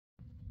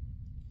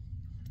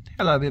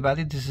Hello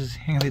everybody, this is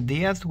Henry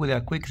Diaz with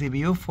a quick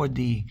review for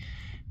the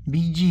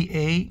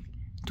VGA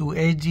to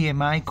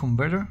HDMI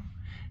converter.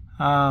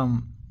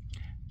 I'm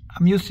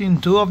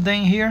using two of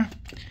them here.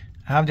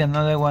 I have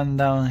another one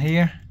down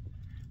here.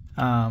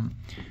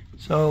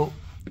 So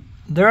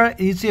they're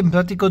easy and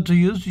practical to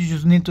use. You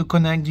just need to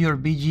connect your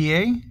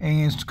VGA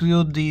and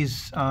screw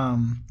this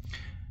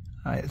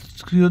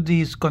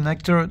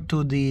connector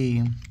to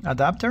the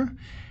adapter,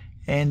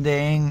 and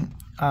then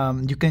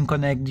you can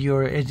connect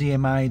your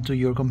HDMI to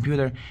your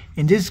computer.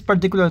 In this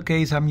particular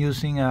case, I'm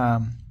using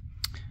a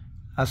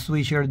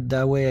switcher.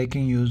 That way I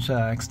can use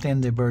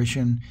extended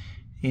version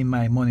in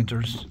my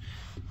monitors.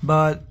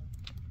 But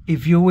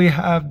if you will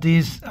have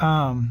this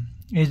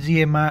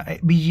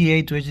HDMI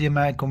VGA to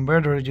HDMI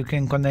converter, you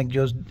can connect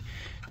just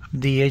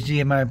the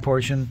HDMI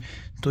portion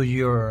to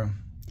your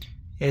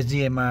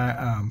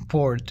HDMI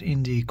port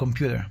in the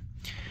computer.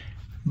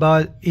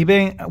 But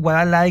even what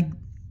I like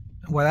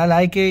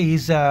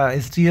is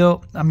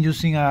still I'm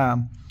using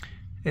a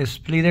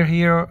splitter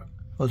here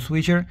or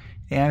switcher,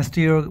 and I'm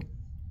still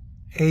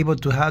able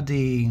to have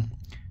the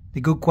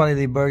good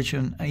quality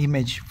version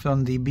image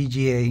from the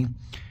VGA,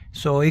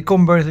 so it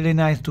converts really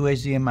nice to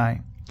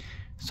HDMI.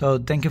 So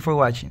thank you for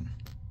watching.